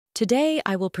Today,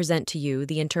 I will present to you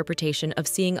the interpretation of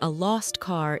seeing a lost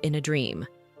car in a dream,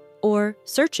 or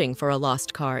searching for a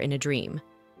lost car in a dream.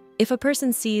 If a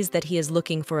person sees that he is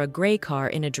looking for a gray car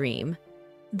in a dream,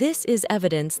 this is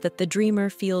evidence that the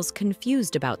dreamer feels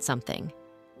confused about something.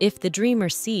 If the dreamer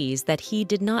sees that he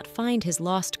did not find his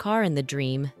lost car in the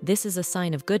dream, this is a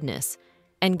sign of goodness,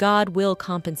 and God will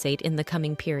compensate in the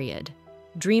coming period.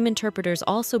 Dream interpreters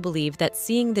also believe that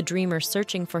seeing the dreamer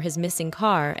searching for his missing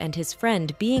car and his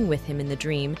friend being with him in the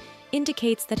dream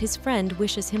indicates that his friend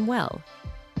wishes him well.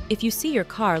 If you see your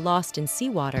car lost in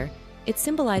seawater, it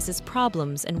symbolizes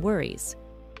problems and worries.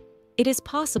 It is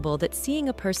possible that seeing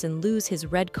a person lose his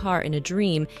red car in a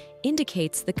dream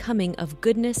indicates the coming of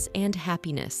goodness and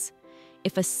happiness.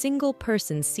 If a single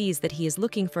person sees that he is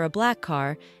looking for a black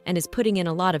car and is putting in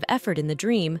a lot of effort in the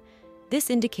dream, this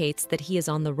indicates that he is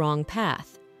on the wrong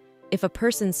path. If a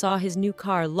person saw his new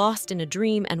car lost in a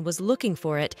dream and was looking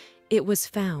for it, it was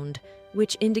found,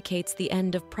 which indicates the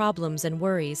end of problems and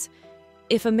worries.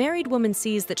 If a married woman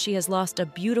sees that she has lost a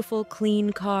beautiful,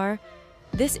 clean car,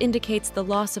 this indicates the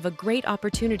loss of a great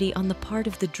opportunity on the part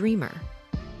of the dreamer.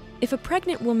 If a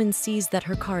pregnant woman sees that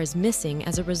her car is missing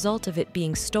as a result of it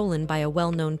being stolen by a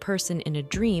well-known person in a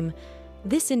dream,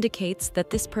 this indicates that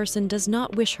this person does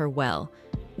not wish her well.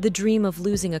 The dream of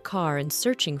losing a car and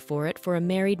searching for it for a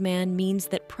married man means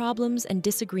that problems and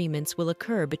disagreements will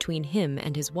occur between him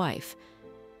and his wife.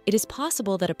 It is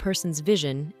possible that a person's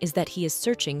vision is that he is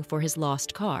searching for his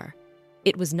lost car.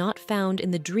 It was not found in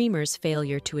the dreamer's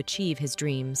failure to achieve his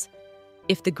dreams.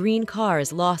 If the green car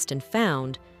is lost and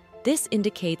found, this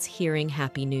indicates hearing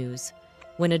happy news.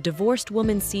 When a divorced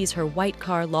woman sees her white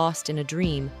car lost in a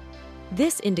dream,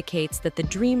 this indicates that the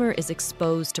dreamer is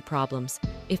exposed to problems.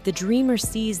 If the dreamer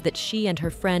sees that she and her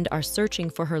friend are searching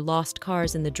for her lost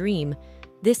cars in the dream,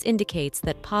 this indicates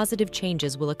that positive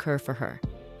changes will occur for her.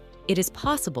 It is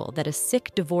possible that a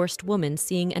sick, divorced woman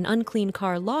seeing an unclean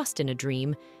car lost in a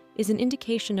dream is an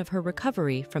indication of her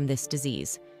recovery from this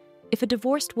disease. If a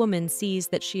divorced woman sees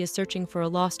that she is searching for a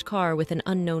lost car with an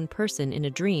unknown person in a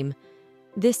dream,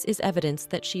 this is evidence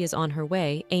that she is on her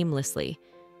way aimlessly.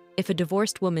 If a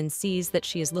divorced woman sees that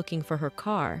she is looking for her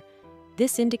car,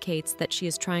 this indicates that she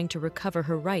is trying to recover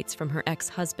her rights from her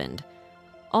ex-husband.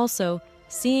 Also,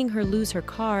 seeing her lose her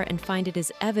car and find it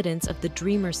is evidence of the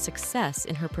dreamer's success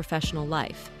in her professional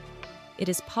life. It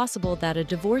is possible that a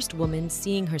divorced woman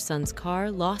seeing her son's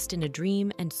car lost in a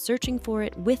dream and searching for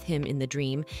it with him in the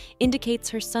dream indicates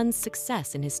her son's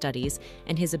success in his studies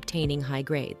and his obtaining high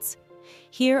grades.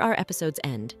 Here our episodes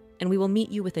end, and we will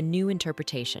meet you with a new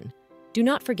interpretation. Do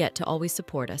not forget to always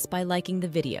support us by liking the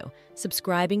video,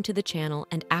 subscribing to the channel,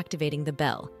 and activating the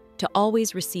bell to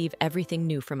always receive everything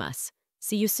new from us.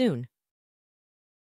 See you soon.